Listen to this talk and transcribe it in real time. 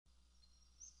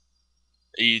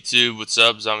Hey YouTube, what's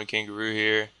up? Zombie Kangaroo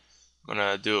here. I'm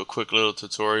gonna do a quick little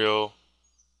tutorial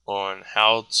on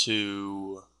how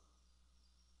to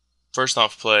first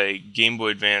off play Game Boy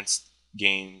Advance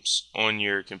games on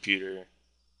your computer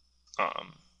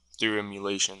through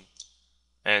emulation,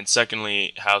 and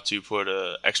secondly, how to put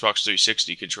a Xbox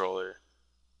 360 controller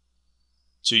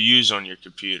to use on your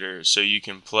computer so you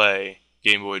can play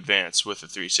Game Boy Advance with a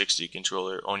 360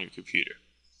 controller on your computer.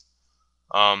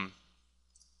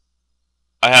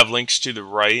 I have links to the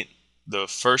right. The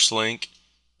first link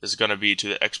is going to be to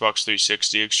the Xbox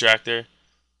 360 extractor,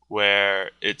 where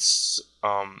it's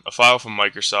a file from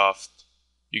Microsoft.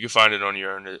 You can find it on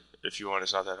your own if you want.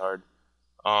 It's not that hard.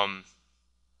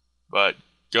 But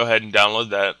go ahead and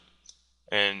download that.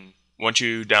 And once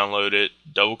you download it,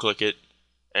 double click it,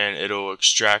 and it'll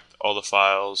extract all the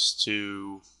files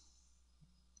to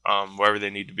wherever they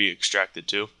need to be extracted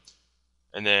to.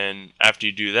 And then after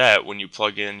you do that, when you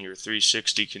plug in your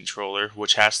 360 controller,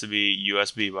 which has to be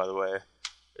USB, by the way,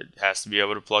 it has to be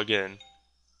able to plug in.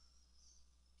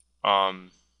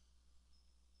 And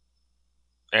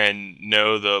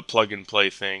no, the plug and play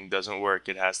thing doesn't work.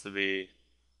 It has to be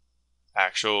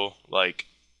actual, like,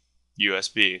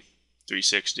 USB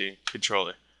 360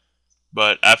 controller.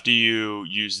 But after you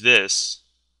use this,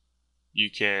 you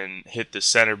can hit the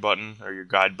center button or your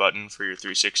guide button for your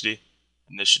 360,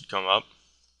 and this should come up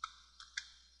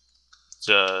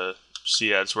to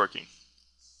see how it's working.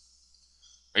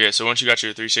 Okay, so once you got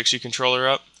your 360 controller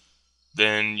up,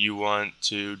 then you want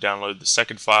to download the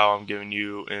second file I'm giving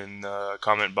you in the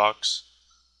comment box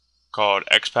called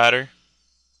xpadder.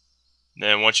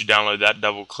 Then once you download that,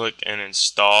 double click and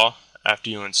install.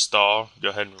 After you install, go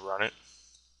ahead and run it.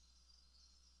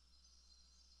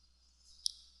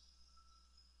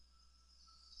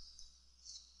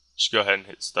 Just go ahead and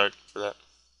hit start for that.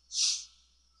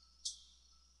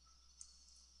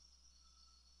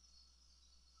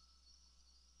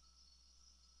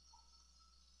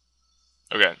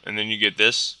 Okay, and then you get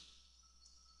this.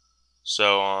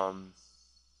 So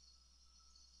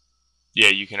yeah,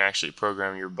 you can actually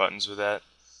program your buttons with that.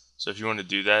 So if you want to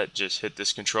do that, just hit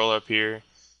this control up here,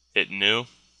 hit new,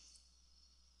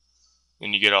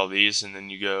 then you get all these, and then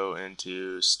you go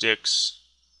into sticks,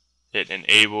 hit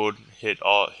enabled, hit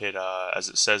as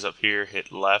it says up here,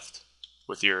 hit left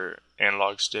with your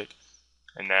analog stick,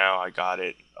 and now I got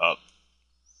it up.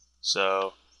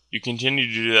 So you continue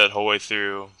to do that whole way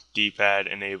through. D-pad,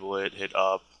 enable it, hit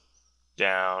up,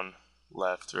 down,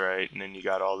 left, right, and then you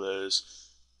got all those.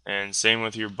 And same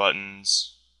with your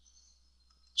buttons.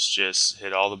 Just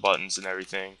hit all the buttons and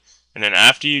everything. And then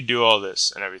after you do all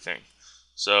this and everything,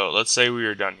 so let's say we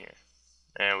are done here,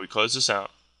 and we close this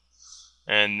out.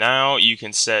 And now you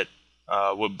can set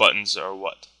what buttons are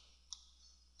what.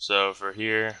 So for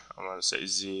here, I'm going to say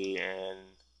Z and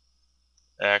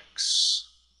X,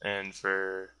 and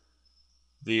for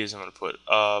these I'm going to put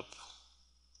up,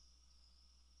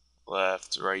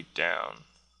 left, right, down.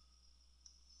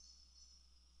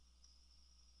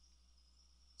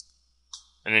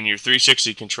 And then your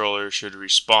 360 controller should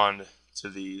respond to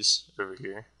these over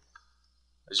here,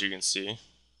 as you can see.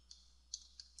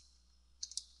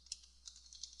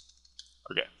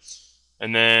 Okay,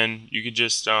 and then you could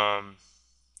just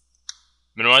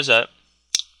minimize that.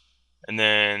 And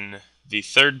then the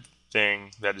third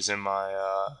thing that is in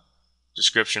my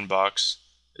description box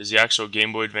is the actual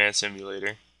Game Boy Advance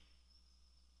emulator,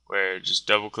 where just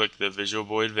double click the Visual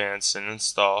Boy Advance and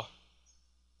install.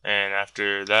 And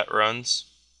after that runs,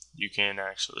 you can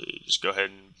actually just go ahead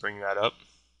and bring that up.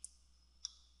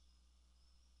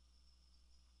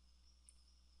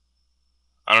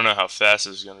 I don't know how fast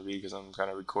this is going to be because I'm kind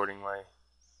of recording my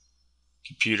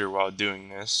computer while doing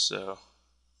this, so,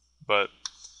 but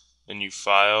then you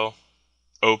file,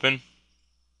 open,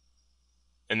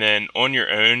 and then on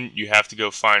your own you have to go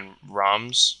find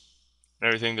ROMs and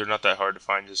everything. They're not that hard to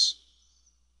find. Just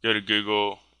go to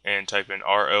Google and type in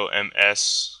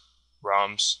ROMs,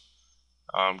 ROMs,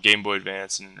 Game Boy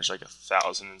Advance, and there's like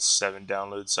 1,007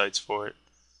 download sites for it.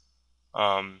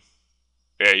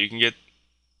 Yeah, you can get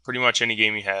pretty much any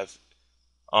game you have.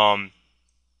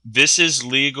 This is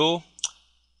legal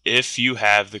if you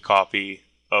have the copy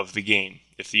of the game.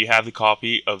 If you have the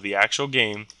copy of the actual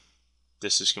game,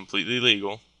 this is completely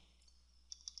legal.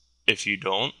 If you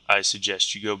don't, I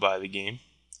suggest you go buy the game.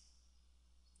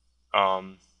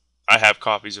 I have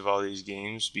copies of all these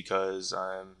games because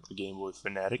I'm a Game Boy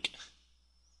fanatic.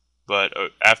 But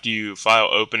after you file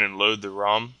open and load the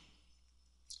ROM,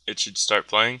 it should start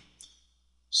playing.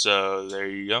 So there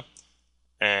you go.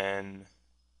 And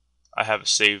I have a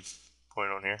save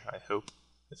point on here, I hope.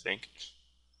 I think.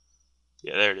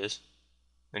 Yeah, there it is.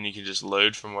 then you can just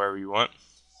load from wherever you want.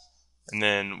 And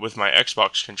then with my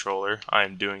Xbox controller, I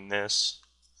am doing this.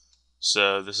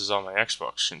 So this is all my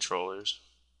Xbox controllers.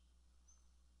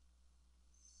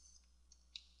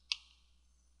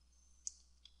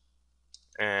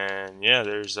 And yeah,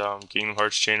 there's Kingdom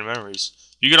Hearts Chain of Memories.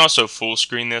 You can also full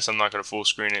screen this. I'm not going to full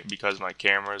screen it because my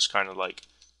camera is kind of like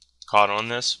caught on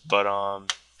this. But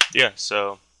yeah,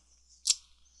 so.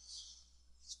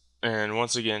 And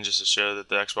once again, just to show that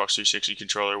the Xbox 360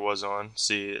 controller was on.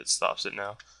 See, it stops it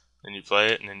now. Then you play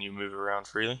it, and then you move around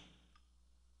freely.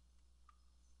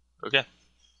 Okay.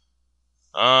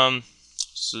 Hope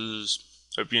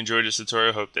you enjoyed this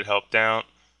tutorial. Hope that helped out.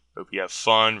 Hope you have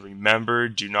fun. Remember,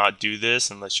 do not do this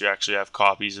unless you actually have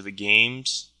copies of the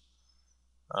games.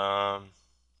 Alright,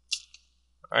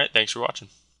 thanks for watching.